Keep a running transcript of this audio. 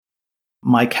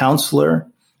My counselor,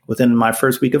 within my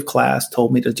first week of class,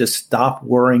 told me to just stop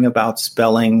worrying about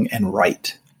spelling and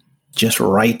write. Just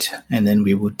write, and then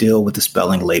we will deal with the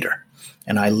spelling later.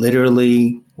 And I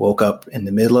literally woke up in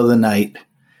the middle of the night,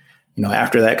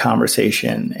 after that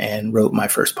conversation, and wrote my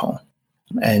first poem.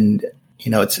 And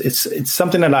it's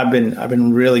something that I've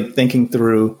been really thinking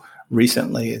through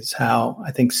recently, is how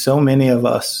I think so many of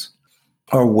us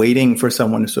are waiting for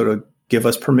someone to sort of give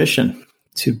us permission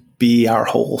to be our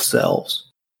whole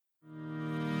selves.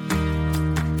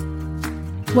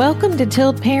 Welcome to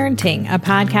Tilt Parenting, a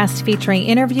podcast featuring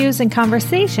interviews and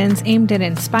conversations aimed at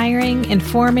inspiring,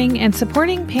 informing, and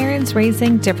supporting parents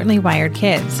raising differently wired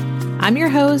kids. I'm your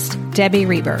host, Debbie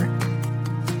Reber.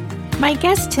 My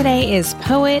guest today is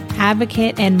poet,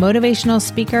 advocate, and motivational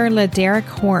speaker LeDerick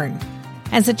Horne.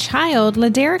 As a child,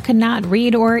 LeDerick could not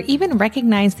read or even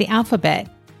recognize the alphabet.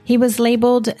 He was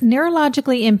labeled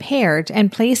neurologically impaired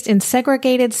and placed in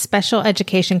segregated special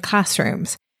education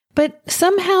classrooms. But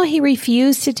somehow he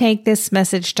refused to take this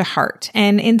message to heart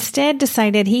and instead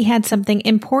decided he had something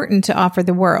important to offer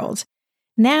the world.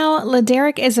 Now,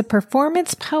 LeDerick is a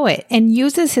performance poet and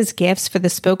uses his gifts for the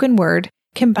spoken word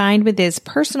combined with his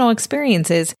personal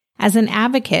experiences as an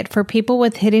advocate for people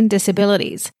with hidden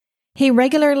disabilities. He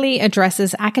regularly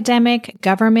addresses academic,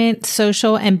 government,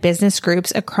 social, and business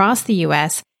groups across the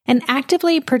U.S. and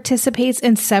actively participates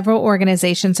in several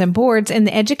organizations and boards in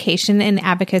the education and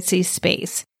advocacy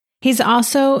space. He's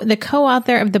also the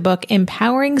co-author of the book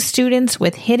Empowering Students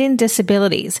with Hidden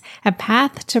Disabilities, A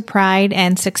Path to Pride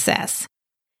and Success.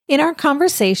 In our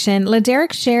conversation,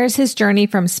 LeDerick shares his journey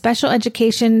from special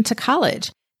education to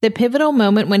college, the pivotal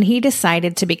moment when he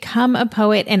decided to become a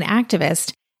poet and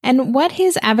activist, and what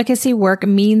his advocacy work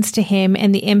means to him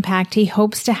and the impact he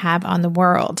hopes to have on the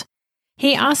world.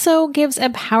 He also gives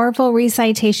a powerful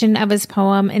recitation of his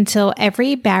poem Until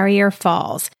Every Barrier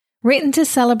Falls, written to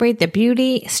celebrate the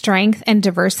beauty, strength, and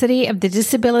diversity of the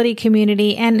disability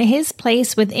community and his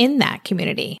place within that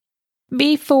community.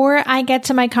 Before I get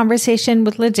to my conversation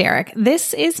with LeDerick,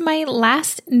 this is my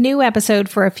last new episode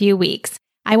for a few weeks.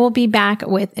 I will be back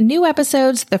with new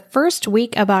episodes the first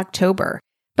week of October.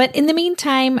 But in the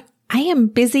meantime, I am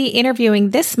busy interviewing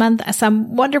this month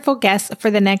some wonderful guests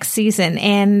for the next season.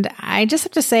 And I just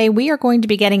have to say, we are going to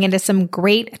be getting into some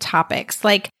great topics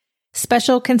like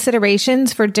special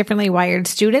considerations for differently wired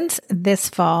students this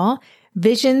fall,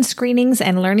 vision screenings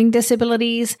and learning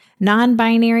disabilities,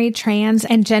 non-binary, trans,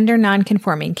 and gender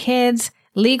non-conforming kids,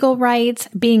 legal rights,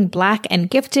 being Black and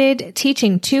gifted,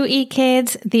 teaching 2E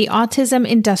kids, the autism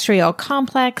industrial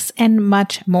complex, and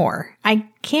much more. I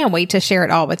can't wait to share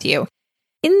it all with you.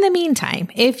 In the meantime,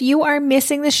 if you are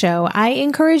missing the show, I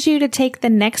encourage you to take the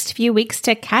next few weeks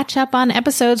to catch up on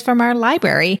episodes from our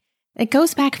library. It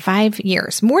goes back 5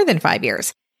 years, more than 5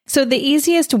 years. So the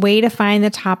easiest way to find the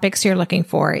topics you're looking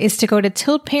for is to go to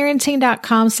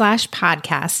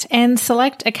tiltparenting.com/podcast and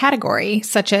select a category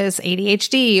such as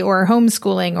ADHD or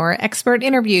homeschooling or expert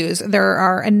interviews. There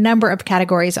are a number of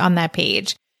categories on that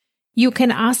page. You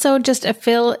can also just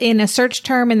fill in a search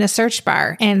term in the search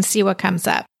bar and see what comes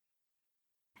up.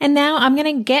 And now I'm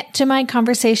going to get to my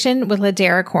conversation with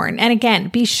LeDerick Horne. And again,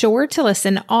 be sure to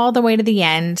listen all the way to the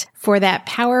end for that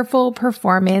powerful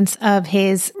performance of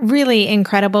his really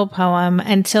incredible poem,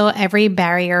 Until Every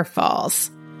Barrier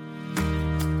Falls.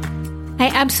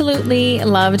 I absolutely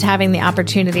loved having the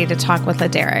opportunity to talk with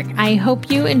LeDerick. I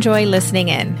hope you enjoy listening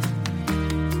in.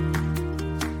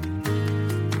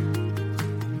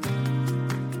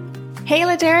 Hey,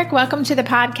 LeDerick, welcome to the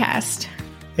podcast.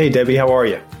 Hey, Debbie, how are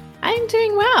you? I'm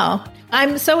doing well.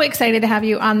 I'm so excited to have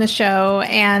you on the show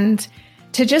and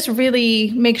to just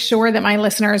really make sure that my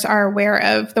listeners are aware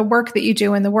of the work that you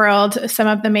do in the world. Some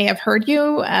of them may have heard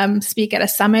you speak at a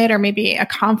summit or maybe a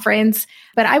conference,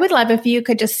 but I would love if you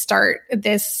could just start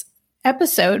this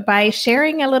episode by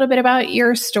sharing a little bit about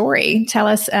your story. Tell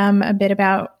us a bit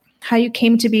about how you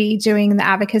came to be doing the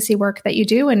advocacy work that you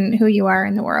do and who you are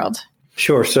in the world.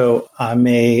 Sure. So I'm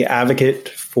an advocate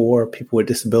for people with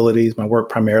disabilities. My work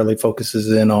primarily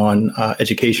focuses in on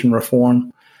education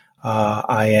reform.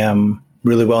 I am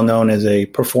really well known as a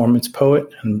performance poet,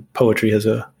 and poetry has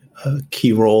a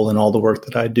key role in all the work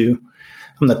that I do.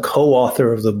 I'm the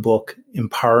co-author of the book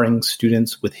Empowering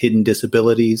Students with Hidden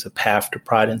Disabilities, A Path to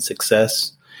Pride and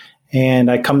Success. And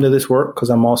I come to this work because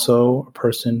I'm also a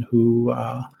person who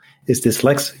is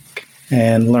dyslexic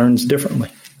and learns differently.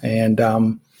 And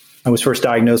I was first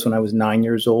diagnosed when I was 9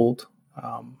 years old.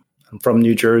 I'm from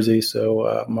New Jersey,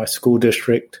 so my school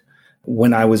district,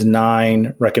 when I was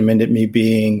 9, recommended me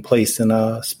being placed in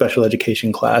a special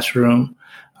education classroom.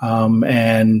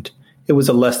 And it was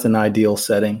a less than ideal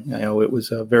setting. It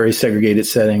was a very segregated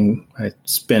setting. I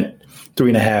spent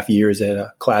 3.5 years at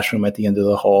a classroom at the end of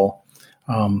the hall.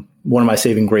 One of my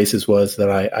saving graces was that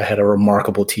I had a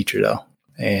remarkable teacher, though.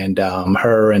 And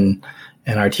her and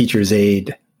our teacher's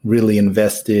aide really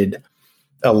invested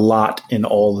a lot in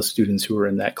all the students who were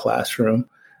in that classroom.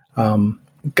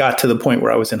 Got to the point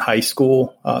where I was in high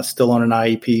school, still on an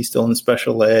IEP, still in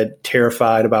special ed,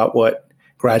 terrified about what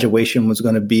graduation was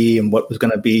going to be and what was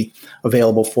going to be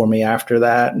available for me after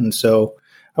that. And so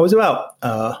I was about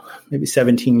maybe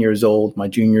 17 years old, my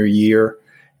junior year,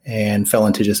 and fell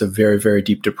into just a very, very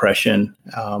deep depression.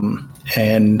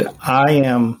 And I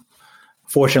am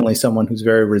fortunately someone who's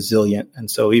very resilient. And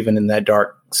so even in that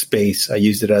dark space, I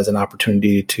used it as an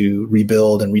opportunity to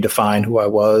rebuild and redefine who I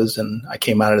was. And I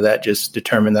came out of that just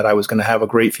determined that I was going to have a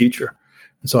great future.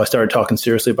 And so I started talking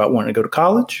seriously about wanting to go to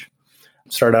college.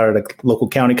 Started out at a local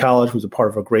county college, was a part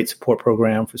of a great support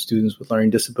program for students with learning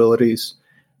disabilities.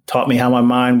 Taught me how my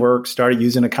mind works, started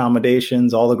using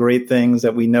accommodations, all the great things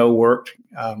that we know worked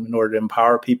in order to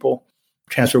empower people.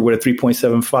 Transferred with a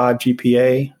 3.75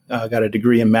 GPA, got a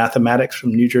degree in mathematics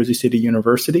from New Jersey City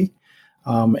University.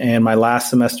 And my last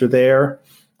semester there,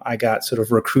 I got sort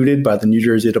of recruited by the New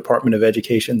Jersey Department of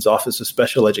Education's Office of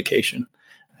Special Education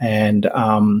and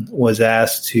was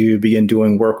asked to begin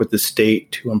doing work with the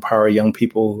state to empower young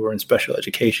people who are in special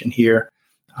education here.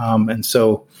 And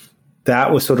so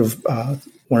that was sort of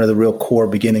one of the real core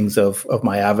beginnings of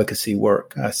my advocacy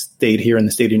work. I stayed here in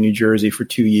the state of New Jersey for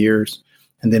 2 years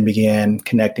and then began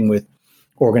connecting with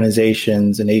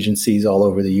organizations and agencies all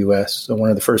over the U.S. So one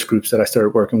of the first groups that I started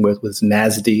working with was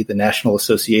NASD, the National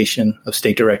Association of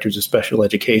State Directors of Special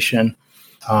Education.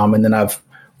 And then I've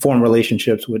formed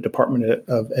relationships with Department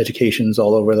of Educations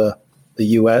all over the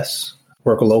U.S.,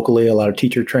 work locally, a lot of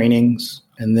teacher trainings.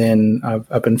 And then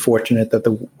I've been fortunate that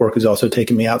the work has also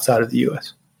taken me outside of the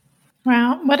U.S.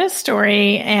 Wow, what a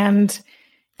story. And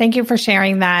thank you for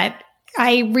sharing that.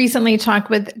 I recently talked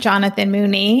with Jonathan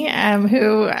Mooney,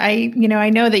 who I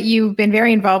know that you've been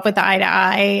very involved with the Eye to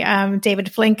Eye.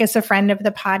 David Flink is a friend of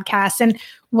the podcast. And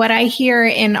what I hear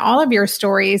in all of your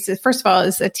stories is, first of all,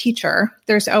 is a teacher.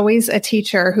 There's always a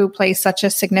teacher who plays such a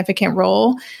significant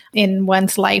role in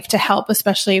one's life to help,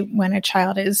 especially when a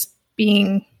child is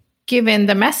being given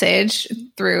the message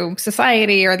through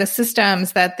society or the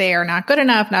systems that they are not good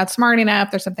enough, not smart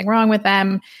enough, there's something wrong with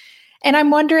them. And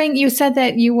I'm wondering, you said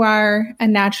that you are a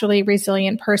naturally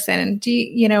resilient person. Do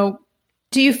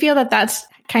you feel that that's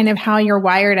kind of how you're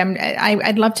wired?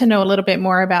 I'd love to know a little bit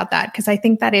more about that, because I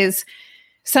think that is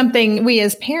something we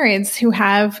as parents who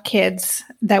have kids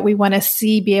that we want to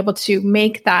see be able to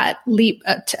make that leap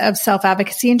of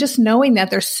self-advocacy, and just knowing that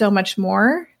there's so much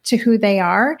more to who they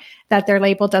are, that their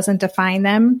label doesn't define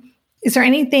them. Is there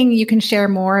anything you can share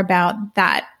more about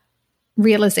that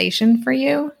realization for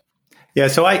you? Yeah,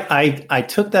 so I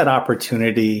took that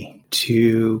opportunity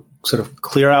to sort of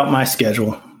clear out my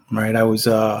schedule, right? I was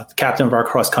the captain of our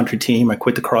cross-country team. I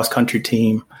quit the cross-country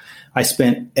team. I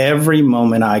spent every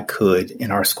moment I could in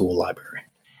our school library.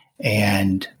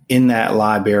 And in that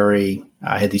library,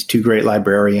 I had these two great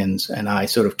librarians, and I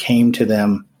sort of came to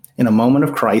them in a moment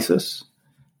of crisis,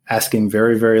 asking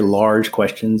very, very large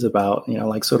questions about,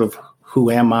 like sort of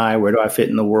who am I? Where do I fit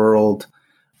in the world?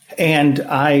 And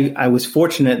I was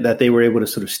fortunate that they were able to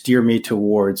sort of steer me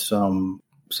towards some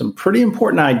pretty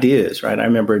important ideas, right? I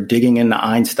remember digging into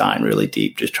Einstein really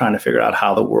deep, just trying to figure out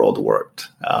how the world worked.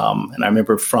 And I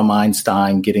remember from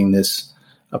Einstein getting this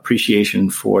appreciation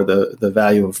for the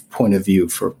value of point of view,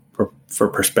 for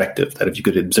perspective, that if you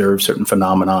could observe certain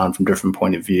phenomenon from different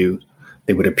point of view,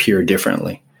 they would appear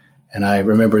differently. And I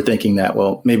remember thinking that,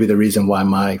 well, maybe the reason why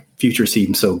my future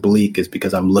seems so bleak is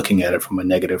because I'm looking at it from a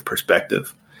negative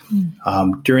perspective.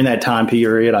 During that time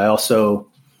period, I also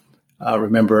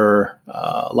remember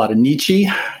a lot of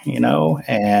Nietzsche,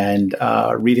 and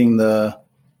reading the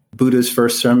Buddha's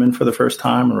first sermon for the first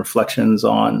time, and reflections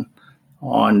on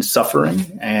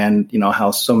suffering, and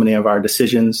how so many of our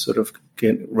decisions sort of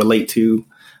relate to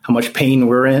how much pain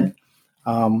we're in.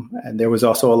 And there was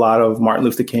also a lot of Martin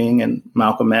Luther King and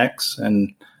Malcolm X,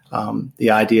 and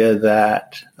the idea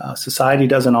that society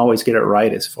doesn't always get it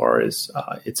right as far as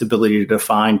its ability to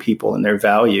define people and their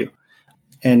value.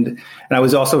 And I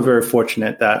was also very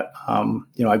fortunate that,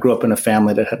 I grew up in a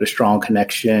family that had a strong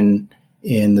connection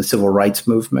in the civil rights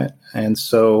movement. And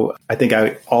so I think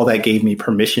all that gave me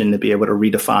permission to be able to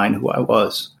redefine who I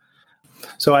was.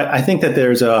 So I think that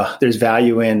there's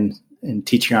value in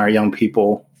teaching our young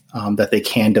people that they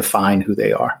can define who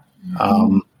they are.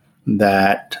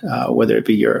 That whether it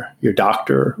be your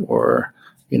doctor or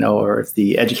or if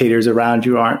the educators around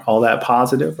you aren't all that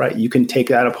positive, right? You can take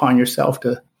that upon yourself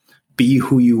to be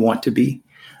who you want to be.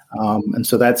 And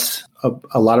so that's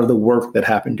a lot of the work that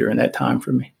happened during that time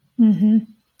for me. Mm-hmm.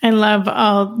 I love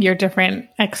all your different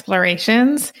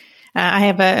explorations. I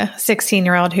have a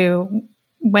 16-year-old who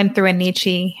went through a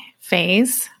Nietzsche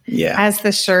phase. Yeah. Has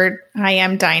the shirt, I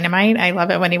am dynamite. I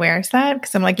love it when he wears that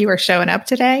because I'm like, you are showing up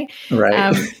today.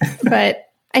 Right. But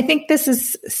I think this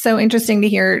is so interesting to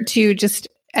hear too, just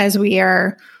as we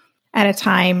are at a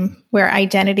time where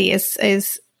identity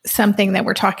is something that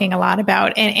we're talking a lot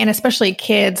about. And especially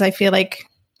kids, I feel like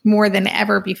more than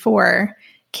ever before,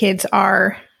 kids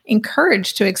are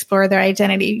encouraged to explore their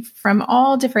identity from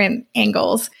all different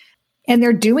angles. And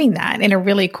they're doing that in a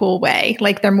really cool way.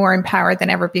 Like they're more empowered than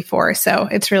ever before. So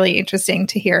it's really interesting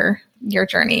to hear your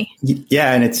journey.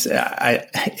 Yeah. And it's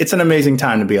an amazing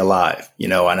time to be alive,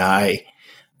 and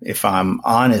if I'm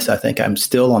honest, I think I'm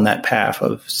still on that path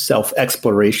of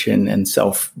self-exploration and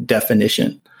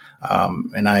self-definition.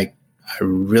 And I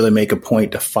really make a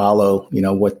point to follow,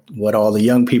 what all the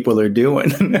young people are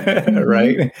doing,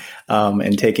 right?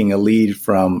 And taking a lead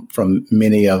from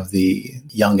many of the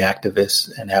young activists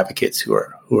and advocates who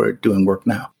are doing work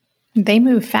now. They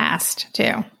move fast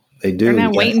too. They do. They're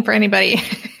not waiting for anybody.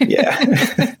 Yeah.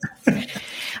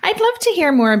 I'd love to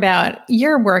hear more about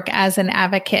your work as an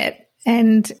advocate.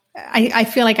 And I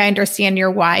feel like I understand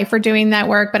your why for doing that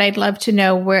work, but I'd love to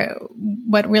know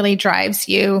what really drives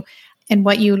you and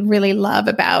what you really love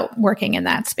about working in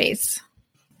that space.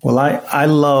 Well, I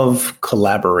love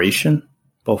collaboration,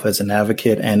 both as an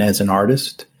advocate and as an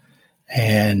artist.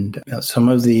 And some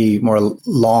of the more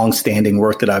long-standing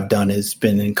work that I've done has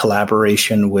been in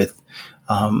collaboration with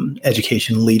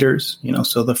education leaders.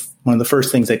 So one of the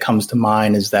first things that comes to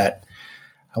mind is that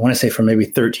I want to say for maybe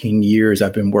 13 years,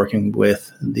 I've been working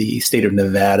with the state of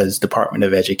Nevada's Department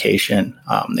of Education.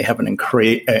 They have an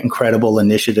incredible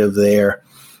initiative there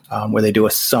where they do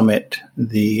a summit,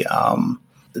 the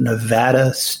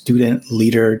Nevada Student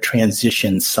Leader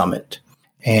Transition Summit.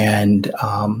 And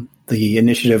the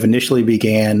initiative initially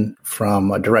began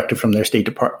from a directive from their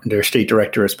state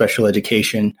director of special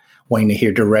education, wanting to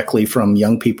hear directly from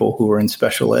young people who were in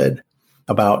special ed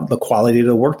about the quality of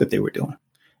the work that they were doing.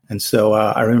 And so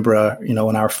I remember, in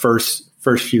our first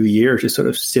few years, just sort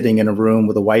of sitting in a room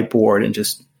with a whiteboard and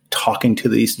just talking to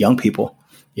these young people,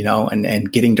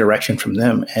 and getting direction from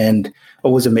them. And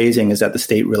what was amazing is that the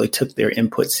state really took their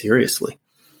input seriously.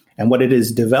 And what it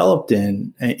has developed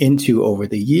into over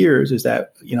the years is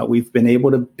that, we've been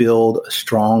able to build a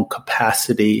strong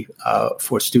capacity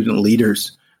for student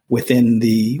leaders within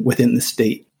the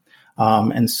state.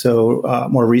 And so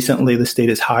more recently, the state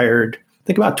has hired, I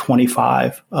think, about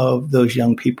 25 of those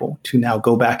young people to now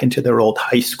go back into their old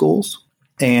high schools.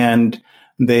 And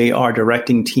they are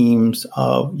directing teams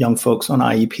of young folks on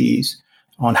IEPs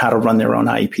on how to run their own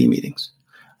IEP meetings.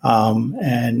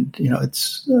 And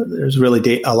there's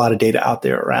really a lot of data out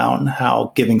there around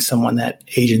how giving someone that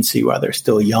agency while they're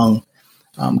still young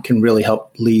can really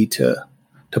help lead to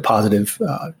positive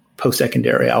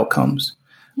post-secondary outcomes.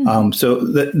 So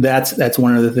that's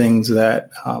one of the things that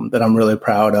I'm really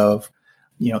proud of.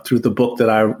 Through the book that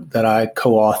I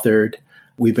co-authored,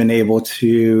 we've been able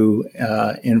to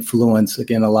influence,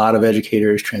 again, a lot of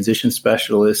educators, transition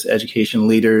specialists, education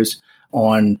leaders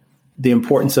on the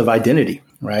importance of identity,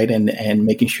 right? And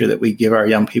making sure that we give our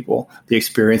young people the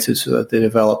experiences so that they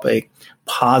develop a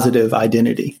positive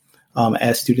identity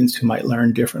as students who might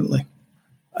learn differently.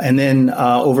 And then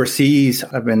overseas,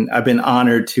 I've been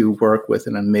honored to work with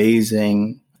an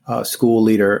amazing school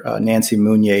leader, Nancy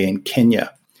Munye in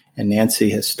Kenya. And Nancy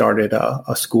has started a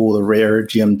school, the Rare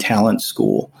Gym Talent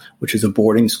School, which is a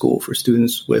boarding school for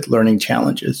students with learning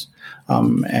challenges,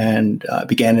 and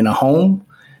began in a home.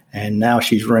 And now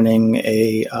she's running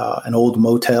an old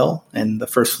motel, and the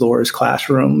first floor is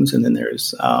classrooms, and then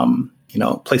there's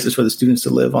places for the students to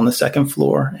live on the second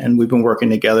floor. And we've been working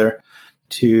together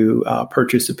to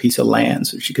purchase a piece of land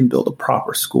so she can build a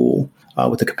proper school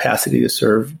with the capacity to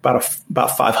serve about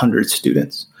 500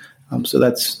 students. So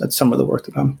that's some of the work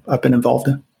that I've been involved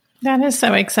in. That is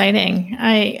so exciting.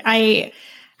 I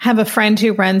have a friend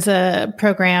who runs a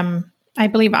program, I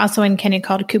believe also in Kenya,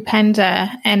 called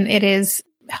Kupenda, and it is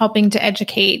helping to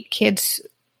educate kids,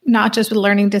 not just with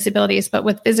learning disabilities, but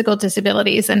with physical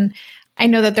disabilities. And I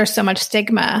know that there's so much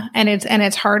stigma, and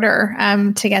it's harder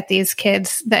to get these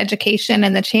kids the education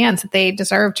and the chance that they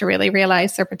deserve to really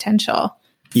realize their potential.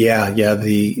 Yeah.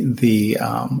 The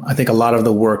I think a lot of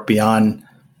the work beyond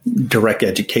direct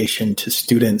education to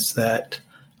students that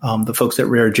the folks at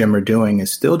Rare Gym are doing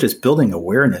is still just building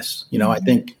awareness. I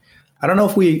think I don't know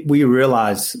if we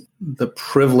realize the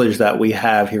privilege that we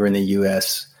have here in the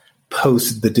U.S.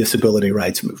 post the disability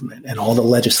rights movement and all the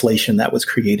legislation that was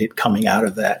created coming out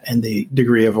of that and the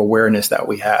degree of awareness that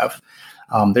we have.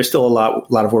 There's still a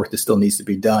lot of work that still needs to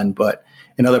be done, but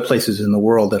in other places in the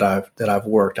world that I've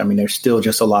worked, I mean, there's still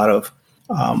just a lot of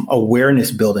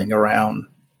awareness building around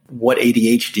what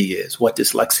ADHD is, what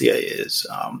dyslexia is.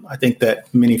 I think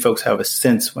that many folks have a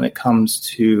sense when it comes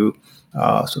to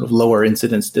sort of lower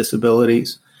incidence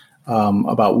disabilities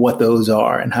about what those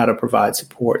are and how to provide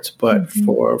supports. But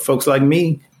for folks like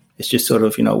me, it's just sort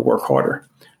of, work harder.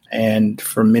 And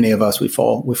for many of us, we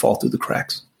fall through the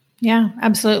cracks. Yeah,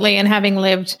 absolutely. And having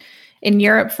lived in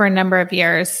Europe for a number of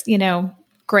years,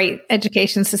 great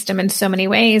education system in so many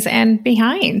ways and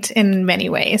behind in many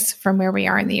ways from where we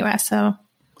are in the U.S. So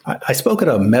I spoke at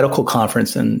a medical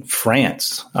conference in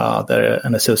France,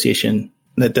 an association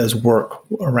that does work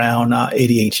around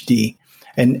ADHD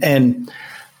and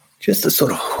just the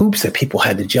sort of hoops that people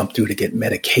had to jump through to get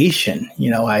medication.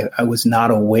 I was not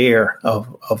aware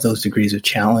of those degrees of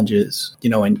challenges,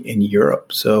 in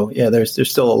Europe. So yeah,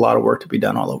 there's still a lot of work to be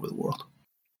done all over the world.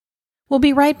 We'll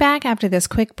be right back after this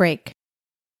quick break.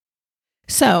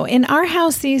 So in our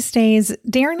house these days,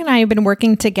 Darren and I have been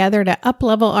working together to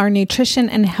up-level our nutrition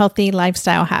and healthy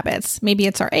lifestyle habits. Maybe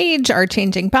it's our age, our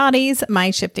changing bodies,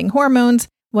 my shifting hormones.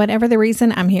 Whatever the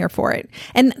reason, I'm here for it.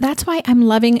 And that's why I'm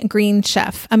loving Green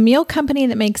Chef, a meal company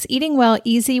that makes eating well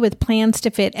easy with plans to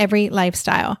fit every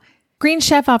lifestyle. Green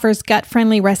Chef offers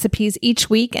gut-friendly recipes each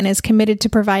week and is committed to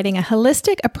providing a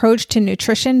holistic approach to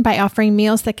nutrition by offering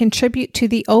meals that contribute to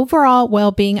the overall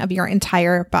well-being of your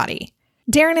entire body.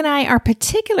 Darren and I are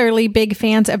particularly big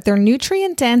fans of their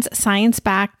nutrient-dense,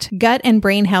 science-backed gut and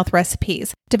brain health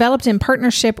recipes, developed in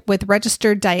partnership with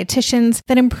registered dietitians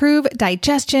that improve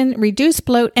digestion, reduce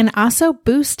bloat, and also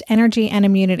boost energy and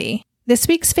immunity. This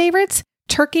week's favorites: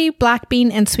 turkey, black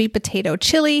bean, and sweet potato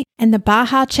chili, and the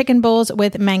Baja chicken bowls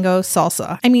with mango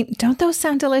salsa. I mean, don't those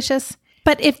sound delicious?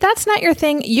 But if that's not your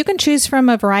thing, you can choose from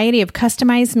a variety of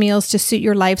customized meals to suit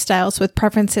your lifestyles with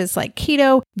preferences like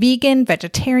keto, vegan,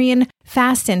 vegetarian,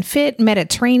 fast and fit,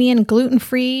 Mediterranean,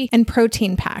 gluten-free, and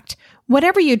protein-packed.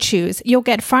 Whatever you choose, you'll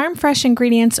get farm-fresh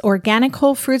ingredients, organic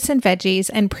whole fruits and veggies,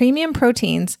 and premium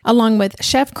proteins, along with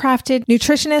chef-crafted,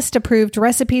 nutritionist-approved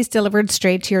recipes delivered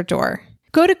straight to your door.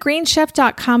 Go to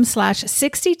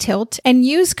greenchef.com/60tilt and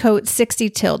use code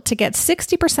 60tilt to get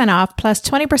 60% off plus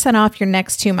 20% off your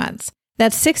next 2 months.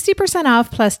 That's 60%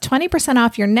 off plus 20%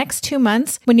 off your next 2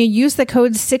 months when you use the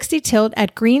code 60tilt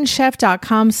at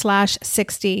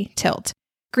greenchef.com/60tilt.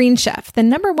 Green Chef, the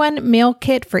 #1 meal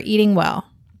kit for eating well.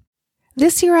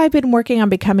 This year, I've been working on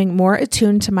becoming more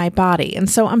attuned to my body, and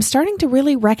so I'm starting to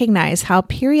really recognize how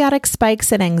periodic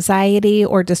spikes in anxiety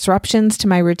or disruptions to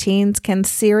my routines can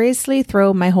seriously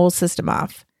throw my whole system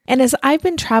off. And as I've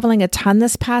been traveling a ton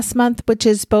this past month, which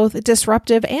is both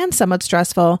disruptive and somewhat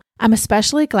stressful, I'm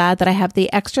especially glad that I have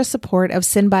the extra support of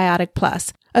Synbiotic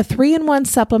Plus, a 3-in-1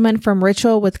 supplement from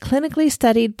Ritual with clinically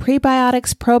studied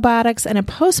prebiotics, probiotics, and a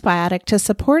postbiotic to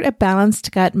support a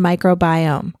balanced gut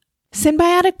microbiome.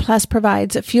 Synbiotic Plus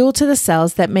provides fuel to the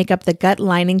cells that make up the gut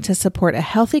lining to support a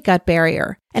healthy gut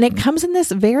barrier. And it comes in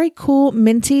this very cool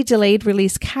minty delayed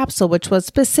release capsule, which was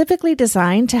specifically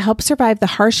designed to help survive the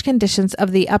harsh conditions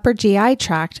of the upper GI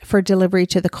tract for delivery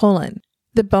to the colon.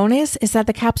 The bonus is that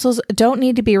the capsules don't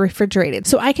need to be refrigerated,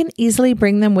 so I can easily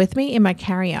bring them with me in my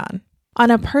carry-on. On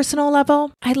a personal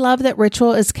level, I love that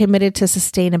Ritual is committed to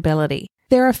sustainability.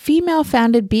 They're a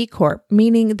female-founded B Corp,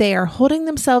 meaning they are holding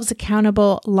themselves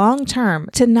accountable long-term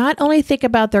to not only think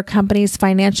about their company's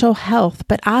financial health,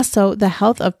 but also the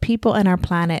health of people and our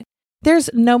planet. There's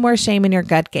no more shame in your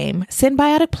gut game.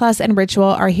 Synbiotic Plus and Ritual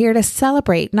are here to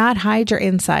celebrate, not hide your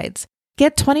insides.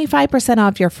 Get 25%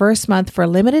 off your first month for a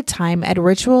limited time at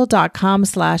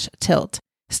ritual.com/tilt.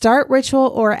 Start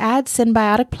Ritual or add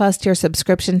Synbiotic Plus to your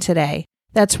subscription today.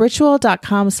 That's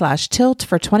ritual.com/tilt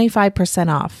for 25%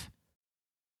 off.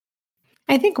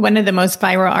 I think one of the most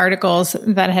viral articles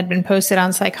that had been posted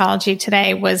on Psychology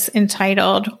Today was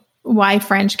entitled, "Why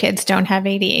French Kids Don't Have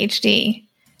ADHD."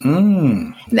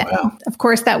 Wow. Of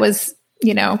course, that was,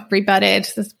 rebutted,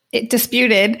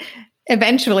 disputed.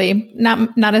 Eventually,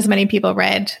 not as many people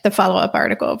read the follow-up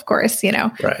article, of course,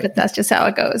 Right. But that's just how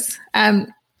it goes. I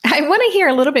want to hear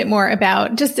a little bit more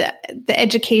about just the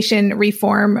education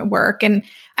reform work. And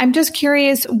I'm just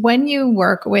curious, when you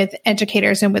work with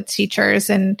educators and with teachers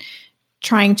and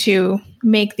trying to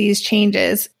make these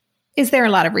changes, is there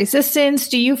a lot of resistance?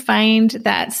 Do you find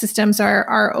that systems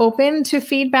are open to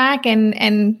feedback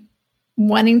and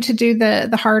wanting to do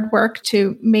the hard work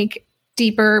to make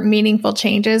deeper, meaningful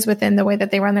changes within the way that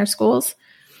they run their schools?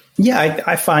 Yeah,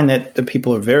 I find that the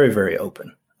people are very, very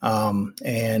open.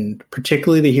 And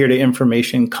particularly to hear the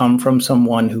information come from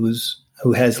someone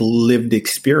who has lived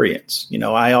experience.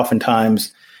 I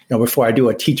oftentimes, before I do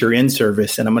a teacher in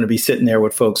service and I'm going to be sitting there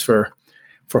with folks for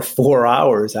 4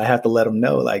 hours, I have to let them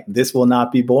know, like, this will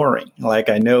not be boring. Like,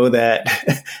 I know that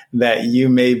that you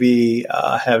maybe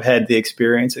have had the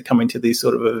experience of coming to these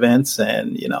sort of events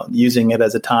and, using it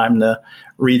as a time to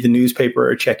read the newspaper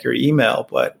or check your email.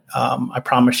 But I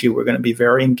promise you, we're going to be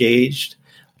very engaged.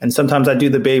 And sometimes I do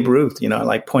the Babe Ruth, I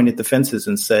like point at the fences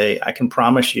and say, I can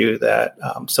promise you that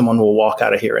someone will walk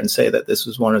out of here and say that this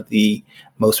was one of the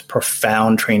most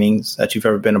profound trainings that you've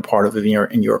ever been a part of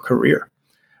in your career.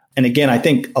 And again, I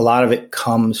think a lot of it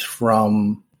comes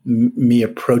from me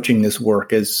approaching this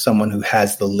work as someone who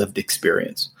has the lived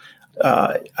experience.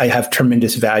 I have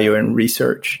tremendous value in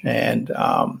research, and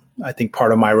I think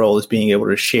part of my role is being able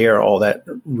to share all that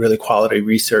really quality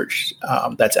research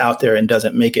that's out there and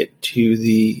doesn't make it to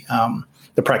the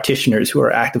practitioners who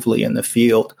are actively in the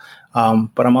field.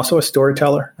 But I'm also a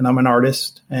storyteller, and I'm an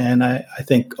artist, and I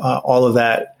think all of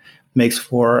that makes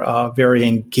for a very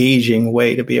engaging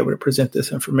way to be able to present this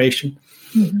information.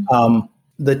 Mm-hmm.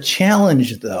 The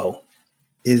challenge, though,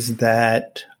 is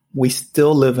that we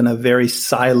still live in a very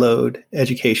siloed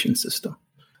education system.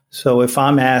 So if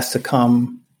I'm asked to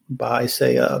come by,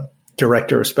 say, a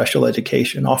director of special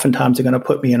education, oftentimes they're going to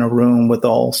put me in a room with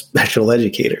all special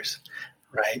educators,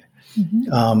 right?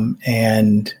 Mm-hmm.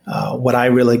 And what I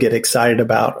really get excited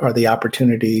about are the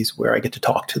opportunities where I get to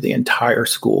talk to the entire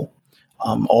school.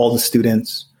 All the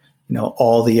students,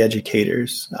 all the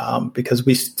educators, because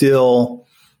we still,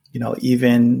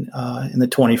 even in the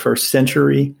 21st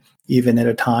century, even at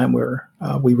a time where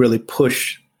we really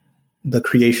push the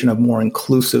creation of more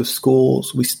inclusive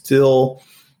schools, we still,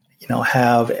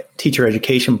 have teacher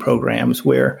education programs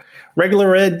where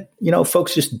regular ed,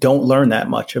 folks just don't learn that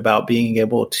much about being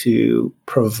able to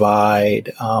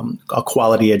provide a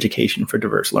quality education for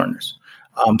diverse learners.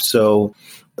 So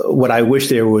what I wish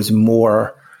there was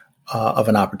more of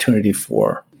an opportunity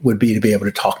for would be to be able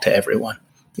to talk to everyone,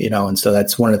 and so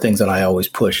that's one of the things that I always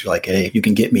push, like, hey, if you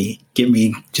can get me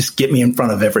in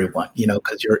front of everyone,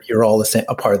 because you're all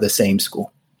a part of the same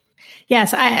school.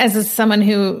 Yes. As someone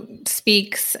who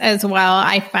speaks as well,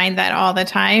 I find that all the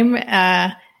time.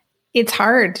 It's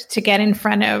hard to get in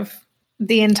front of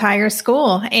the entire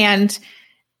school, and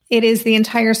it is the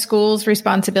entire school's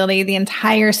responsibility, the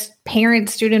entire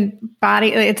parent-student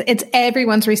body. It's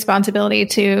everyone's responsibility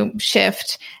to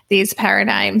shift these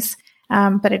paradigms.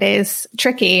 But it is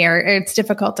tricky, or it's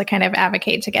difficult to kind of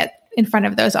advocate to get in front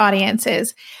of those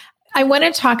audiences. I want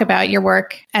to talk about your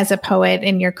work as a poet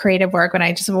and your creative work, but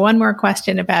I just have one more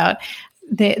question about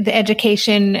the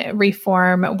education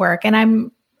reform work.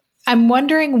 And I'm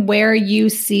wondering where you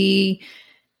see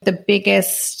the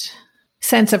biggest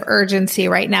sense of urgency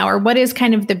right now, or what is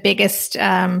kind of the biggest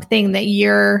thing that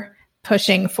you're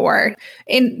pushing for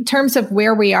in terms of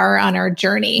where we are on our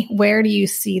journey? Where do you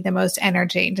see the most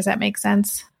energy? Does that make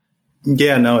sense?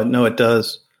 Yeah, no, it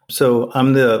does. So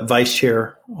I'm the vice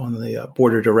chair on the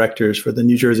board of directors for the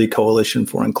New Jersey Coalition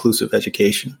for Inclusive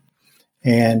Education.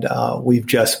 And we've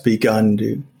just begun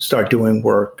to start doing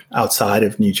work outside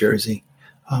of New Jersey.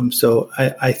 So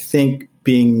I think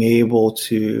being able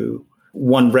to,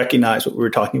 one, recognize what we were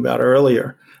talking about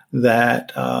earlier,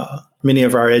 that many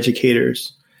of our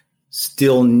educators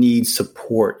still need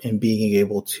support in being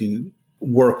able to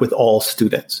work with all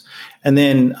students. And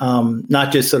then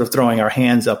not just sort of throwing our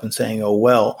hands up and saying, oh,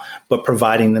 well, but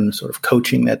providing them the sort of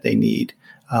coaching that they need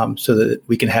so that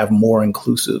we can have more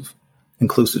inclusive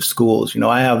schools.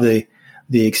 I have the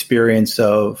experience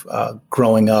of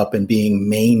growing up and being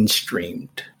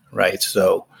mainstreamed, right?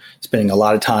 So spending a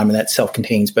lot of time in that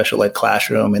self-contained special ed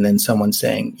classroom, and then someone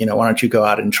saying, why don't you go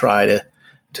out and try to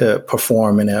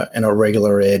perform in a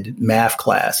regular ed math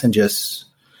class, and just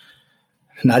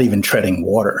not even treading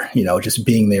water, just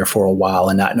being there for a while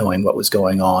and not knowing what was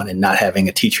going on, and not having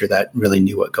a teacher that really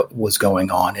knew what was going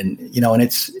on. And, and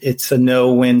it's a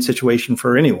no-win situation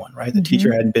for anyone, right? The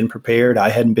teacher hadn't been prepared. I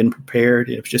hadn't been prepared.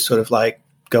 It was just sort of like,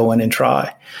 go in and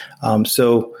try.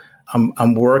 So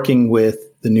I'm working with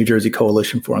the New Jersey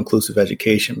Coalition for Inclusive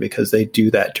Education because they do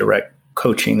that direct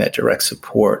coaching, that direct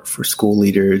support for school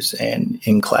leaders and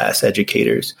in-class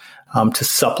educators to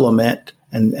supplement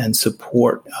and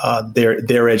support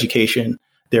their education,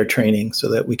 their training, so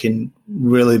that we can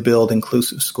really build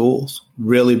inclusive schools,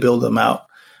 really build them out.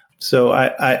 So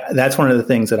I that's one of the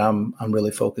things that I'm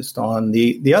really focused on.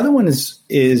 The other one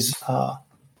is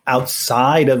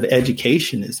outside of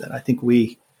education, is that I think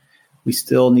we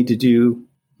still need to do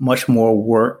much more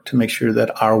work to make sure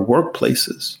that our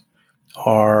workplaces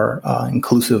are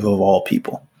inclusive of all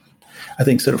people. I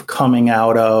think sort of coming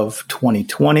out of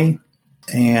 2020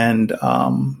 and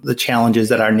the challenges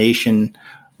that our nation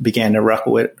began to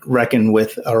reckon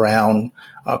with around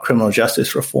criminal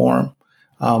justice reform,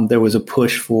 there was a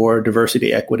push for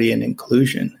diversity, equity, and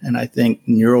inclusion. And I think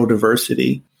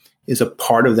neurodiversity is a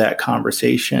part of that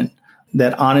conversation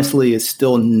that honestly is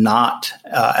still not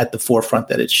at the forefront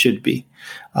that it should be.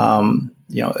 Again,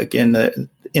 the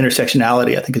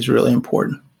intersectionality, I think, is really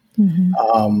important.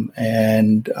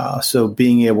 So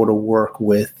being able to work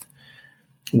with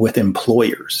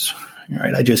employers,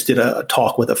 right? I just did a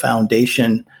talk with a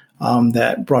foundation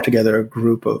that brought together a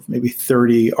group of maybe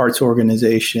 30 arts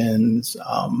organizations,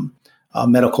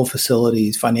 medical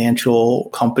facilities, financial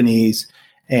companies.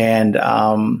 And,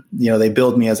 they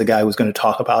billed me as a guy who was going to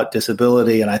talk about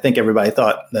disability. And I think everybody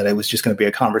thought that it was just going to be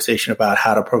a conversation about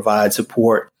how to provide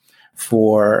support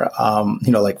for,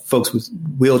 like folks with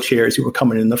wheelchairs who were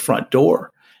coming in the front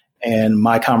door. And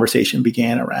my conversation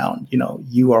began around,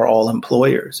 you are all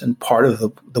employers. And part of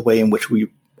the way in which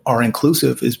we are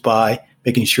inclusive is by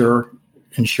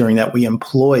ensuring that we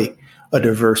employ a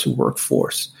diverse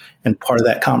workforce. And part of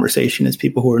that conversation is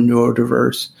people who are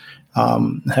neurodiverse,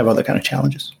 have other kind of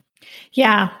challenges.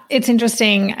 Yeah, it's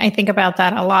interesting. I think about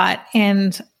that a lot.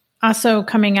 And also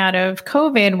coming out of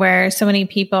COVID, where so many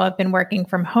people have been working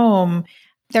from home,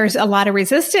 there's a lot of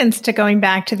resistance to going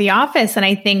back to the office. And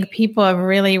I think people have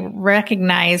really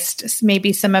recognized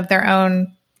maybe some of their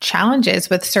own challenges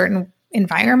with certain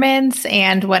environments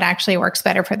and what actually works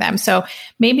better for them. So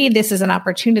maybe this is an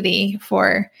opportunity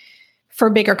for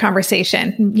bigger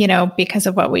conversation, because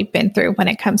of what we've been through when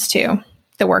it comes to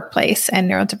the workplace and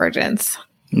neurodivergence.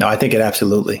 No, I think it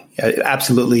absolutely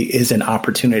is an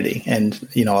opportunity. And,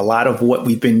 a lot of what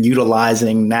we've been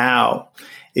utilizing now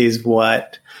is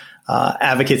what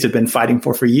advocates have been fighting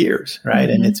for years, right?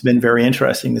 And it's been very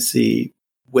interesting to see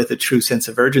with a true sense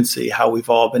of urgency how we've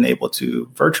all been able to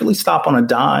virtually stop on a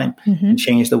dime and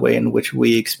change the way in which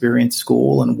we experience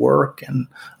school and work and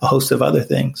a host of other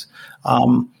things.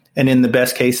 And in the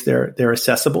best case, they're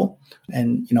accessible.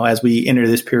 And, as we enter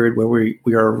this period where we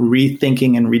are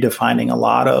rethinking and redefining a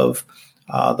lot of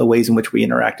the ways in which we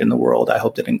interact in the world, I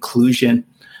hope that inclusion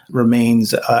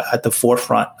remains at the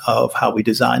forefront of how we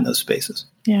design those spaces.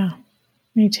 Yeah,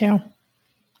 me too.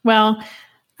 Well,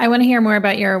 I want to hear more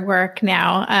about your work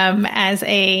now as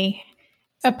a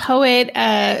poet,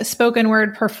 a spoken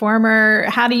word performer.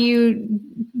 How do you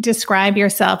describe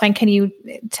yourself? And can you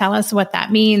tell us what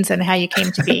that means and how you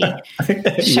came to be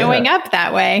showing up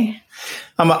that way?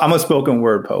 I'm a spoken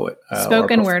word poet.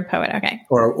 Word poet. Okay.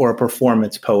 Or a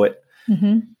performance poet.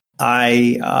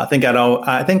 I think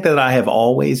that I have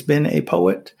always been a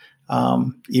poet,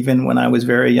 even when I was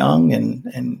very young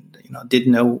and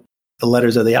didn't know the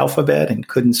letters of the alphabet and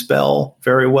couldn't spell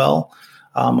very well.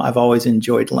 I've always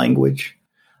enjoyed language.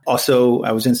 Also,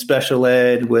 I was in special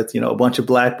ed with, a bunch of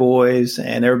Black boys,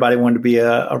 and everybody wanted to be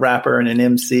a rapper and an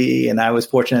MC. And I was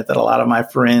fortunate that a lot of my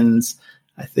friends,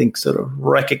 I think, sort of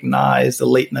recognized the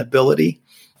latent ability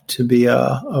to be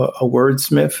a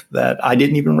wordsmith that I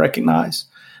didn't even recognize.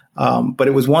 But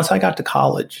it was once I got to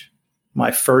college,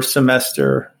 my first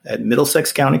semester at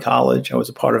Middlesex County College, I was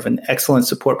a part of an excellent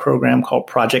support program called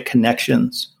Project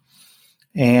Connections.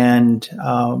 And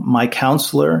my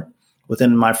counselor,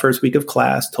 within my first week of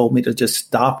class, told me to just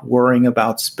stop worrying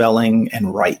about spelling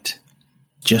and write.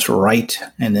 Just write,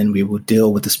 and then we will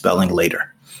deal with the spelling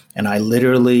later. And I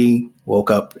literally woke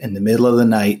up in the middle of the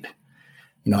night,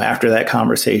 after that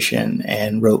conversation,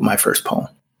 and wrote my first poem.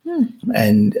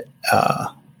 And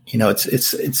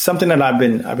it's something that I've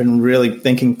been really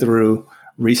thinking through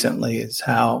recently, is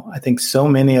how I think so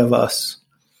many of us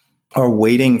are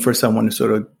waiting for someone to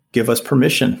sort of give us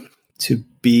permission to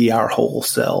be our whole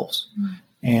selves.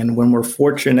 And when we're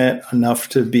fortunate enough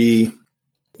to be,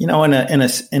 in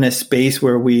a space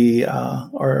where we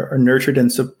are nurtured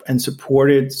and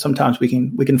supported, sometimes we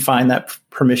can find that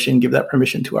permission, give that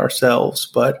permission to ourselves.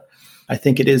 But I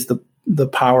think it is the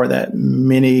power that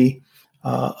many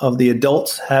of the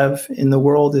adults have in the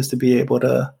world, is to be able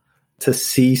to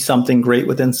see something great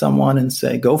within someone and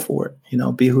say, go for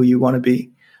it, be who you want to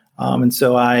be. And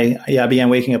so I began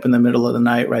waking up in the middle of the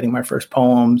night, writing my first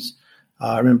poems.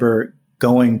 I remember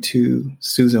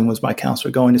Susan was my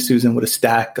counselor, going to Susan with a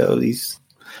stack of these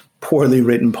poorly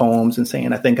written poems and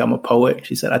saying, I think I'm a poet.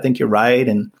 She said, I think you're right.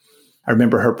 And I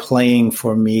remember her playing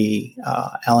for me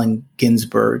Allen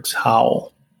Ginsberg's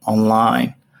Howl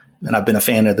online. And I've been a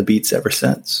fan of the Beats ever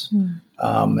since.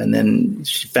 And then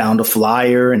she found a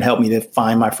flyer and helped me to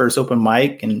find my first open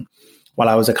mic. And while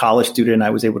I was a college student,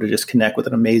 I was able to just connect with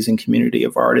an amazing community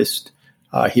of artists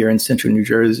here in central New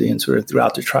Jersey and sort of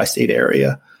throughout the tri-state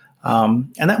area.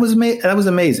 And that was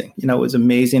amazing. It was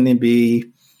amazing to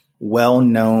be well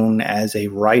known as a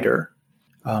writer,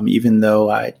 even though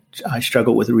I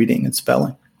struggled with reading and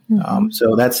spelling.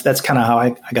 So that's kind of how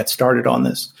I got started on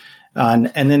this.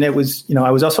 And then it was,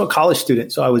 I was also a college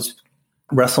student, so I was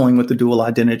wrestling with the dual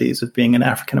identities of being an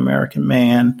African-American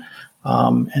man,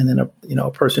 and then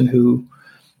a person who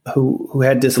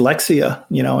had dyslexia,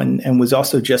 and was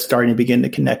also just starting to begin to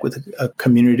connect with a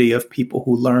community of people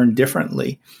who learn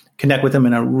differently, connect with them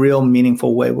in a real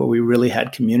meaningful way where we really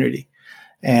had community.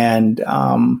 And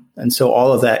so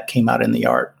all of that came out in the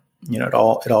art. It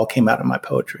all came out in my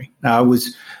poetry. Now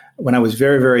when I was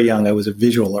very, very young, I was a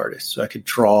visual artist, so I could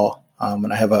draw.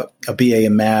 And I have a BA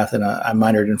in math, and I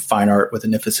minored in fine art with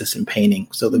an emphasis in painting.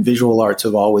 So the visual arts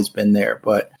have always been there,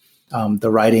 but the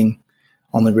writing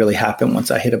only really happened once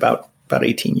I hit about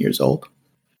 18 years old.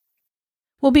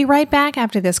 We'll be right back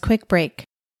after this quick break.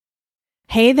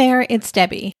 Hey there, it's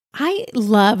Debbie. I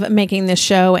love making this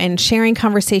show and sharing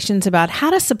conversations about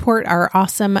how to support our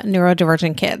awesome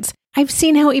neurodivergent kids. I've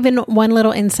seen how even one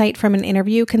little insight from an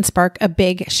interview can spark a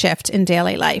big shift in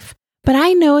daily life. But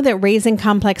I know that raising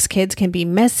complex kids can be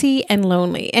messy and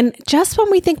lonely. And just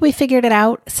when we think we figured it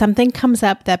out, something comes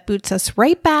up that boots us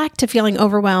right back to feeling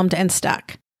overwhelmed and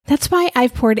stuck. That's why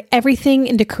I've poured everything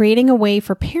into creating a way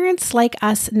for parents like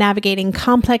us navigating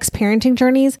complex parenting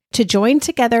journeys to join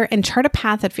together and chart a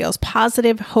path that feels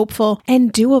positive, hopeful,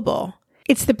 and doable.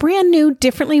 It's the brand new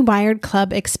Differently Wired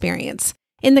Club experience.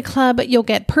 In the club, you'll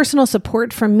get personal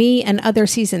support from me and other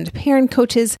seasoned parent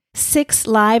coaches, 6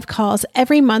 live calls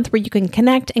every month where you can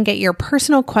connect and get your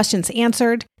personal questions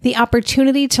answered, the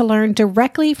opportunity to learn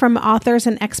directly from authors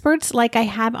and experts like I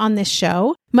have on this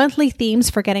show, monthly themes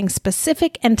for getting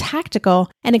specific and tactical,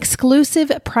 an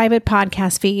exclusive private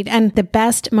podcast feed, and the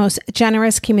best, most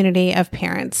generous community of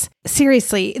parents.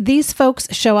 Seriously, these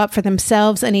folks show up for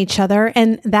themselves and each other,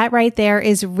 and that right there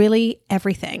is really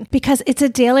everything, because it's a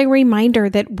daily reminder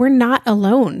that we're not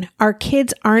alone. Our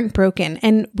kids aren't broken,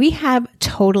 and we have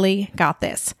totally got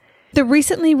this. The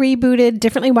recently rebooted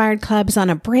Differently Wired Club is on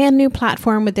a brand new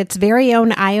platform with its very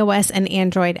own iOS and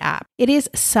Android app. It is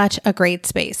such a great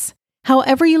space.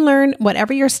 However you learn,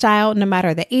 whatever your style, no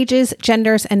matter the ages,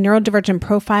 genders, and neurodivergent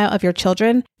profile of your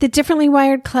children, the Differently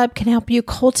Wired Club can help you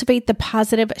cultivate the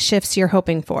positive shifts you're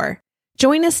hoping for.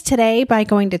 Join us today by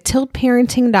going to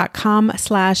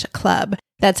tiltparenting.com/club.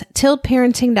 That's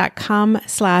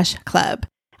tiltparenting.com/club.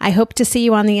 I hope to see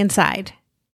you on the inside.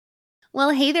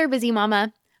 Well, hey there, busy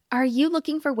mama. Are you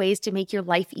looking for ways to make your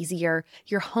life easier,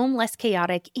 your home less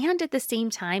chaotic, and at the same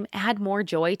time add more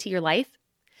joy to your life?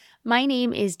 My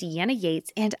name is Deanna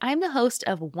Yates, and I'm the host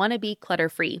of Wanna Be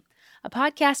Clutter-Free, a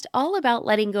podcast all about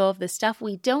letting go of the stuff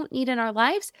we don't need in our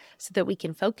lives so that we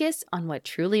can focus on what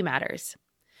truly matters.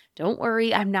 Don't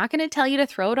worry, I'm not going to tell you to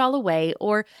throw it all away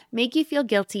or make you feel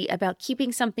guilty about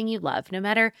keeping something you love, no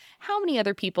matter how many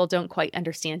other people don't quite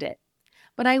understand it.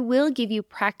 But I will give you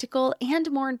practical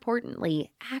and, more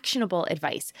importantly, actionable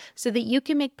advice so that you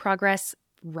can make progress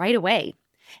right away.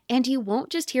 And you won't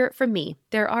just hear it from me.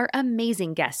 There are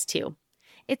amazing guests too.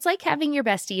 It's like having your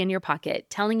bestie in your pocket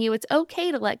telling you it's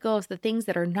okay to let go of the things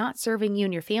that are not serving you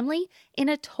and your family in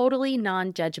a totally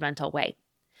non-judgmental way.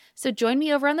 So join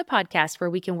me over on the podcast where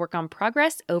we can work on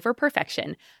progress over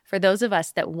perfection for those of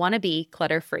us that want to be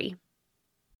clutter-free.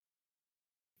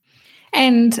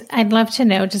 And I'd love to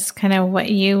know just kind of what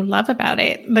you love about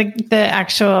it, like the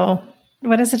actual,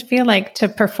 what does it feel like to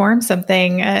perform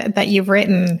something that you've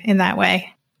written in that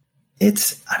way? I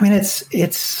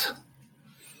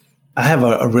have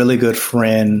a really good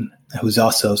friend who's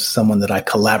also someone that I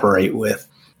collaborate with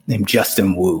named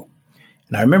Justin Wu.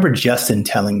 And I remember Justin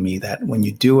telling me that when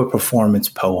you do a performance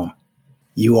poem,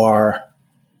 you are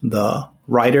the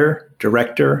writer,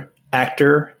 director,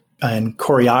 actor, and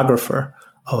choreographer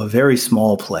of a very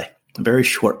small play, a very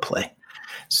short play.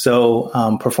 So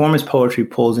performance poetry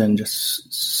pulls in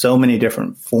just so many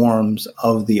different forms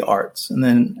of the arts. And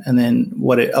then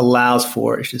what it allows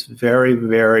for is just very,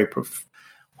 very,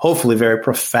 hopefully very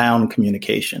profound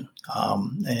communication.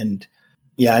 And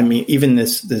yeah, I mean, even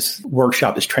this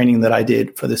workshop, this training that I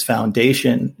did for this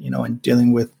foundation, and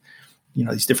dealing with,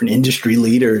 these different industry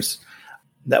leaders,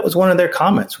 that was one of their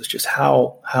comments, was just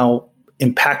how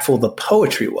impactful the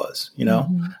poetry was,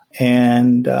 Mm-hmm.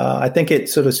 And I think it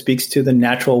sort of speaks to the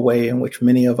natural way in which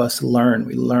many of us learn.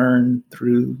 We learn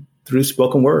through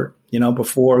spoken word.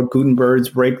 Before Gutenberg's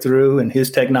breakthrough and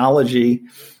his technology,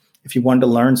 if you wanted to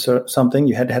learn something,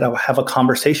 you had to have a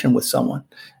conversation with someone.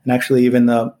 And actually, even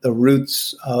the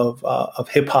roots of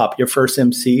hip hop, your first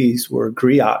MCs were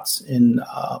griots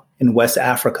in West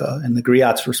Africa, and the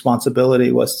griot's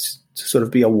responsibility was to sort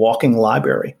of be a walking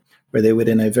library where they would,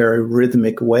 in a very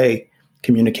rhythmic way,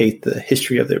 communicate the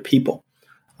history of their people.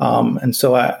 And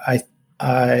so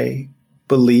I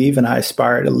believe and I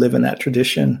aspire to live in that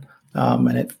tradition,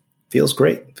 and it feels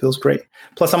great.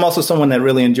 Plus, I'm also someone that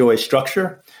really enjoys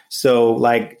structure. So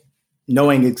like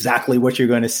knowing exactly what you're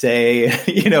going to say,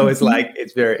 it's like,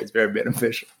 it's very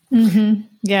beneficial. Mm-hmm.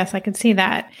 Yes, I can see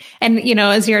that. And,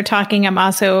 as you're talking, I'm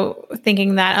also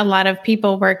thinking that a lot of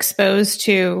people were exposed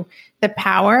to the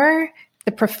power,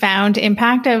 the profound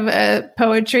impact of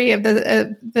poetry, of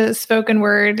the spoken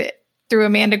word through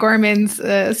Amanda Gorman's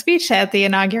speech at the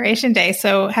inauguration day.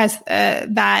 So has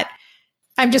that...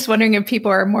 I'm just wondering if people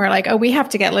are more like, oh, we have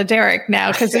to get LeDerick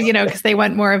now because they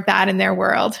want more of that in their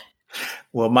world.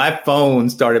 Well, my phone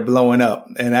started blowing up,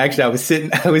 and actually, I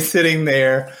was sitting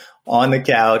there on the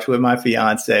couch with my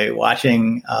fiance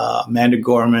watching Amanda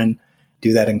Gorman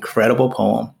do that incredible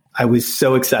poem. I was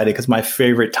so excited because my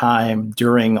favorite time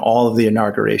during all of the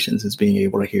inaugurations is being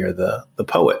able to hear the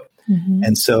poet,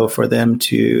 and so for them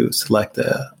to select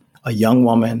a young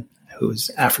woman who's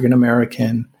African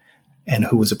American and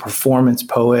who was a performance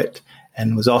poet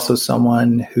and was also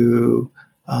someone who,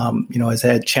 has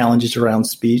had challenges around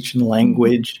speech and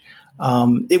language.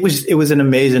 It was an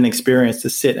amazing experience to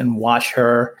sit and watch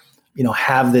her,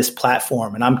 have this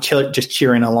platform. And I'm just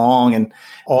cheering along and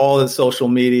all the social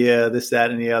media, this, that,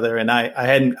 and the other. And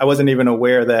I wasn't even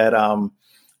aware that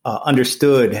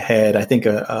Understood had, I think,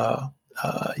 a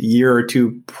year or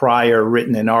two prior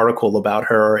written an article about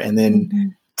her and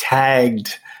then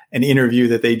tagged an interview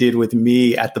that they did with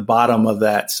me at the bottom of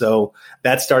that. So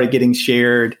that started getting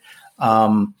shared.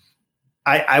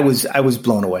 I was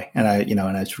blown away, and I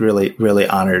was really, really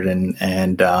honored,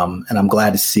 and I'm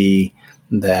glad to see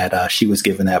that she was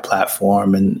given that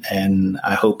platform, and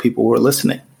I hope people were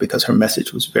listening because her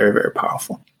message was very, very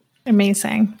powerful.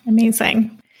 Amazing.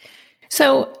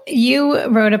 So you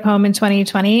wrote a poem in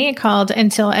 2020 called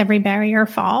 "Until Every Barrier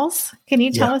Falls." Can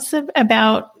you tell us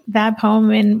about that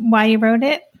poem and why you wrote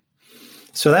it?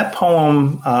 So that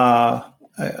poem,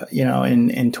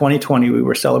 in 2020, we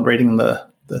were celebrating the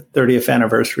 30th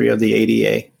anniversary of the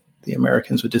ADA, the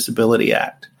Americans with Disability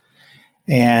Act.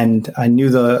 And I knew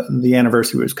the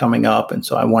anniversary was coming up, and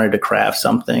so I wanted to craft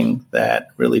something that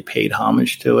really paid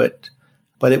homage to it.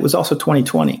 But it was also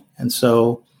 2020. And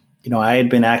so, I had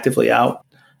been actively out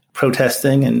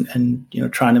protesting and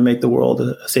trying to make the world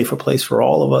a safer place for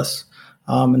all of us.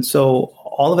 And so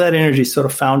all of that energy sort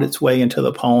of found its way into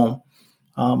the poem.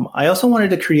 I also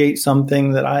wanted to create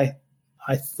something that I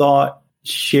thought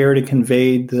shared and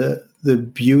conveyed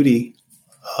the beauty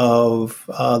of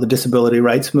the disability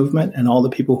rights movement and all the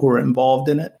people who were involved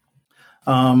in it,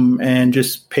 and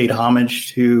just paid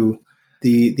homage to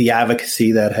the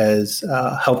advocacy that has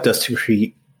helped us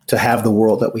to have the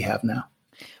world that we have now.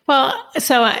 Well,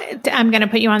 so I'm going to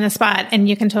put you on the spot, and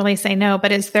you can totally say no,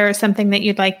 but is there something that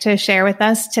you'd like to share with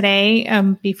us today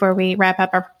before we wrap up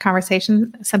our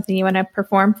conversation, something you want to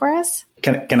perform for us?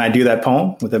 Can I do that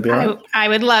poem? Would that be all right? I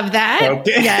would love that.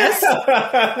 Okay. Yes.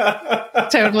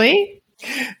 Totally.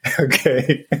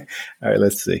 Okay. All right,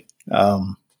 let's see.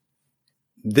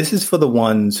 This is for the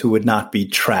ones who would not be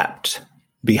trapped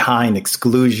behind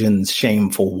exclusion's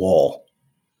shameful wall.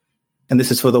 And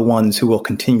this is for the ones who will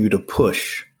continue to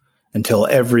push until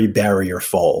every barrier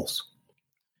falls.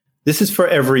 This is for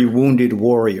every wounded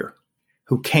warrior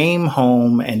who came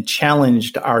home and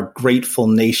challenged our grateful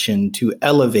nation to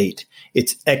elevate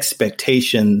its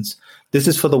expectations. This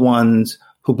is for the ones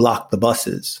who blocked the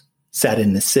buses, sat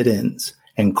in the sit-ins,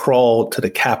 and crawled to the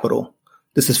Capitol.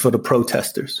 This is for the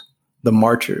protesters, the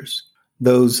marchers,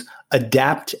 those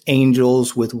adapt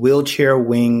angels with wheelchair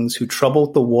wings who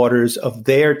troubled the waters of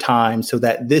their time so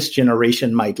that this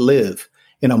generation might live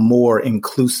in a more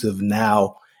inclusive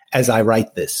now. As I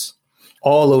write this,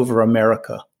 all over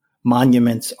America,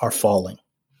 monuments are falling,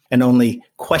 and only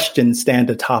questions stand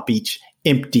atop each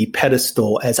empty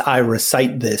pedestal. As I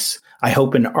recite this, I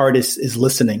hope an artist is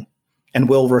listening and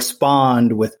will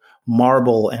respond with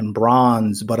marble and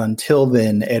bronze. But until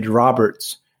then, Ed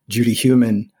Roberts, Judy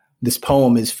Heumann, this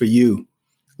poem is for you.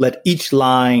 Let each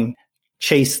line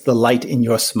chase the light in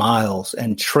your smiles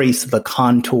and trace the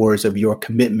contours of your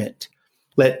commitment.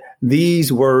 Let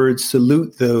these words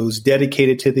salute those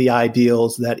dedicated to the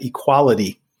ideals that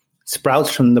equality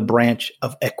sprouts from the branch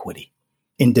of equity.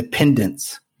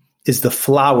 Independence is the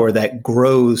flower that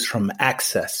grows from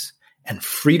access, and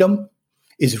freedom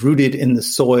is rooted in the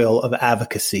soil of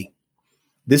advocacy.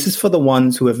 This is for the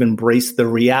ones who have embraced the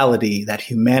reality that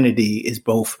humanity is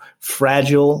both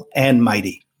fragile and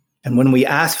mighty. And when we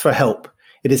ask for help,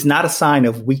 it is not a sign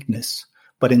of weakness,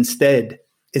 but instead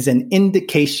is an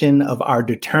indication of our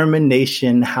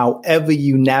determination. However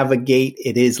you navigate,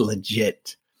 it is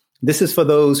legit. This is for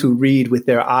those who read with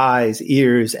their eyes,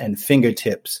 ears, and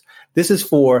fingertips. This is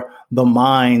for the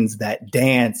minds that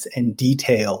dance and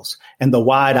details, and the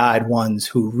wide-eyed ones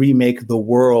who remake the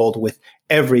world with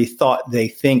every thought they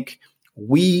think.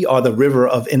 We are the river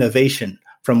of innovation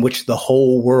from which the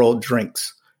whole world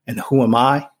drinks. And who am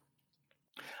I?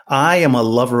 I am a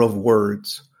lover of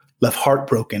words, left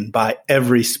heartbroken by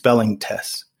every spelling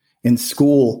test. In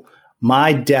school,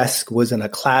 my desk was in a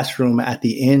classroom at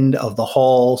the end of the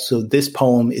hall, so this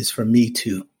poem is for me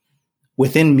too.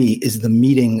 Within me is the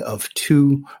meeting of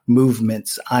two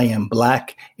movements. I am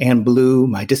black and blue.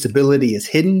 My disability is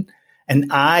hidden,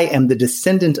 and I am the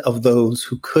descendant of those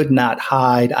who could not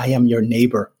hide. I am your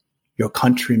neighbor, your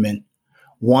countryman,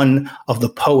 one of the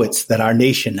poets that our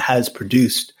nation has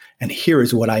produced. And here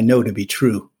is what I know to be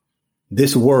true.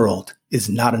 This world is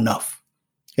not enough.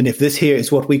 And if this here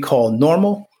is what we call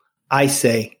normal, I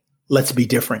say, let's be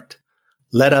different.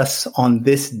 Let us on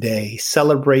this day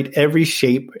celebrate every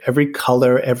shape, every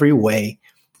color, every way.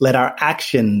 Let our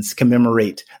actions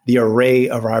commemorate the array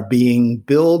of our being,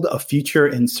 build a future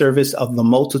in service of the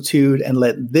multitude, and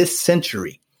let this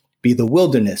century be the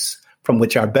wilderness from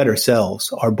which our better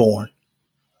selves are born.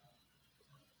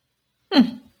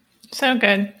 So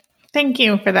good. Thank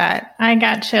you for that. I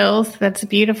got chills. That's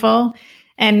beautiful.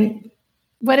 And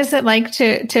what is it like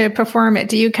to perform it?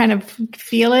 Do you kind of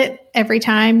feel it every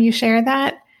time you share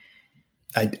that?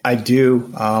 I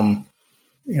do.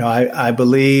 I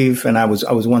believe, and I was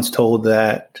once told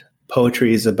that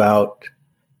poetry is about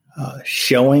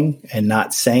showing and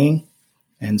not saying.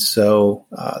 And so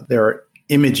there are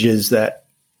images that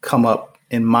come up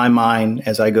in my mind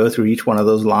as I go through each one of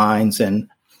those lines. And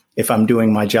if I'm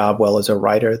doing my job well as a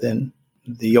writer, then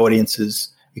the audience is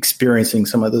experiencing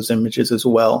some of those images as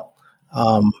well.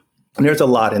 And there's a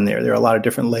lot in there. There are a lot of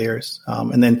different layers.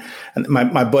 And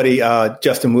my buddy,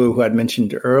 Justin Wu, who I'd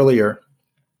mentioned earlier,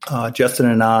 Justin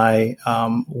and I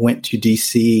went to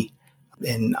DC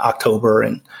in October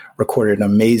and recorded an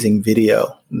amazing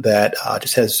video that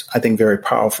just has, I think, very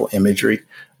powerful imagery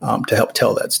to help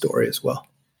tell that story as well.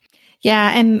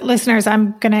 Yeah. And listeners,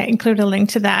 I'm going to include a link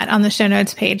to that on the show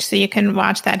notes page so you can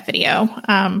watch that video.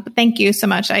 Thank you so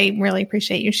much. I really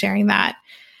appreciate you sharing that.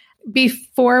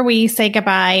 Before we say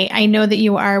goodbye, I know that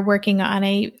you are working on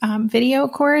a video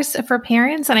course for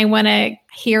parents, and I want to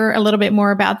hear a little bit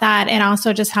more about that and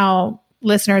also just how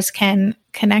listeners can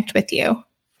connect with you.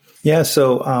 Yeah.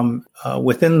 So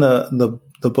within the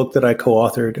book that I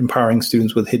co-authored, Empowering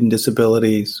Students with Hidden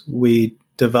Disabilities, we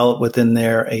developed within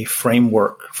there a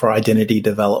framework for identity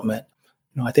development.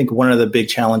 I think one of the big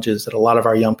challenges that a lot of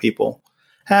our young people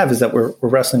have is that we're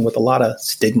wrestling with a lot of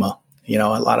stigma, a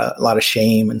lot of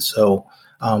shame. And so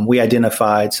we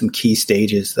identified some key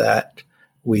stages that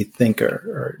we think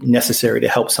are necessary to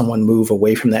help someone move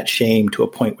away from that shame to a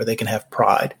point where they can have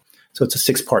pride. So it's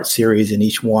a 6-part series, and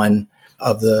each one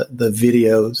of the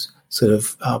videos sort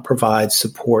of provides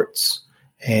supports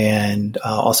and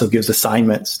also gives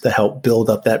assignments to help build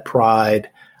up that pride,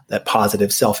 that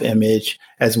positive self-image,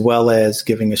 as well as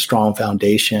giving a strong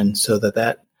foundation so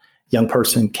that young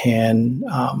person can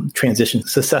transition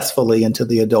successfully into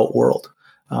the adult world.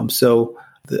 So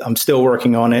I'm still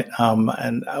working on it.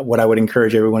 And what I would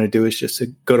encourage everyone to do is just to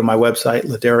go to my website,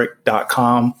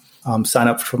 LeDerick.com, sign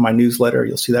up for my newsletter.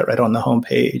 You'll see that right on the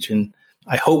homepage. And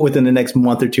I hope within the next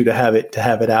month or two to have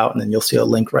it out. And then you'll see a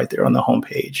link right there on the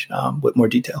homepage with more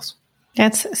details.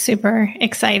 That's super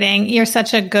exciting. You're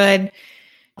such a good,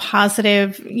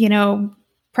 positive,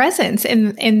 presence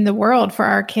in the world for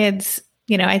our kids.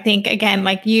 I think, again,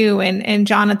 like you and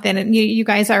Jonathan, and you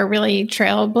guys are really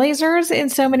trailblazers in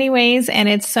so many ways. And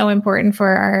it's so important for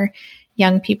our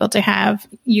young people to have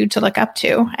you to look up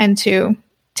to and to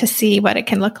see what it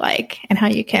can look like and how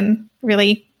you can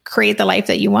really create the life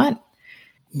that you want.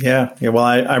 Yeah. Well,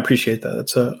 I appreciate that.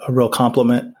 It's a real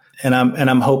compliment. And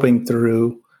I'm hoping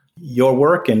through your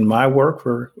work and my work,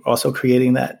 we're also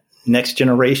creating that next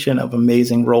generation of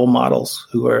amazing role models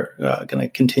who are going to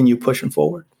continue pushing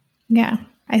forward. Yeah,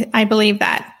 I believe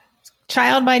that.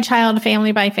 Child by child,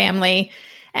 family by family.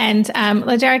 And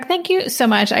LeDerick, thank you so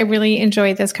much. I really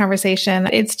enjoyed this conversation.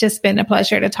 It's just been a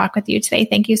pleasure to talk with you today.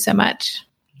 Thank you so much.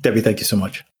 Debbie, thank you so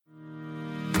much.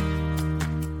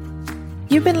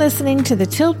 You've been listening to the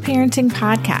Tilt Parenting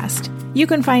Podcast. You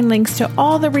can find links to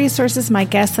all the resources my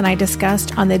guests and I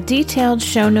discussed on the detailed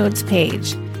show notes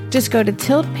page. Just go to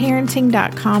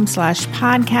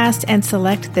tiltparenting.com/podcast and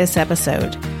select this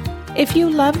episode. If you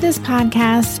love this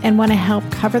podcast and want to help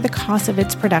cover the cost of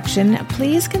its production,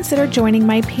 please consider joining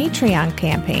my Patreon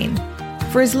campaign.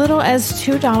 For as little as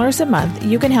 $2 a month,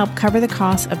 you can help cover the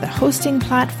cost of the hosting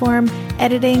platform,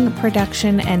 editing,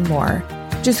 production, and more.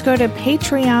 Just go to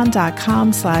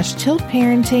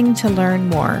patreon.com/tiltparenting to learn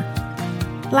more.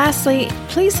 Lastly,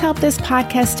 please help this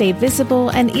podcast stay visible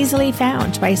and easily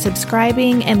found by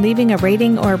subscribing and leaving a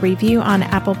rating or a review on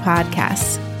Apple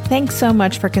Podcasts. Thanks so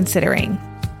much for considering.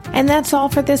 And that's all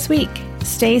for this week.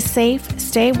 Stay safe,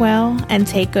 stay well, and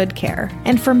take good care.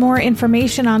 And for more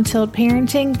information on Tilt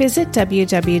Parenting, visit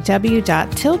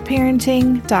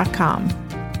www.tiltparenting.com.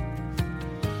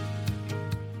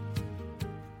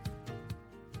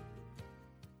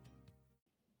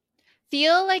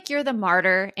 Feel like you're the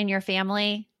martyr in your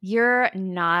family? You're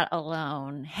not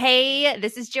alone. Hey,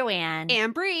 this is Joanne.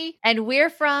 And Bree. And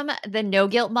we're from the No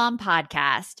Guilt Mom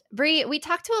podcast. Bree, we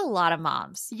talk to a lot of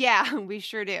moms. Yeah, we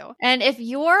sure do. And if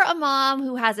you're a mom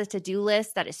who has a to-do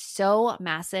list that is so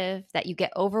massive that you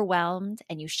get overwhelmed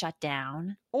and you shut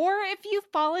down, or if you've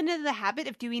fallen into the habit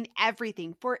of doing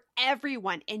everything for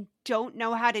everyone and don't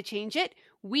know how to change it,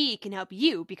 we can help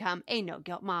you become a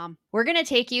no-guilt mom. We're going to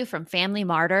take you from family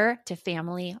martyr to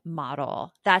family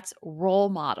model. That's role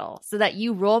model, so that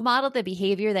you role model the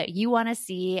behavior that you want to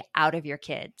see out of your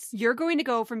kids. You're going to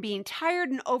go from being tired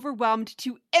and overwhelmed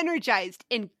to energized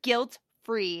and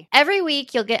guilt-free. Every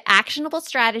week, you'll get actionable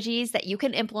strategies that you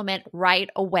can implement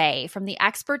right away from the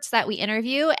experts that we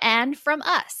interview and from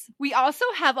us. We also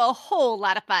have a whole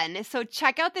lot of fun, so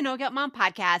check out the No Guilt Mom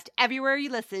podcast everywhere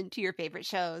you listen to your favorite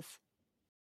shows.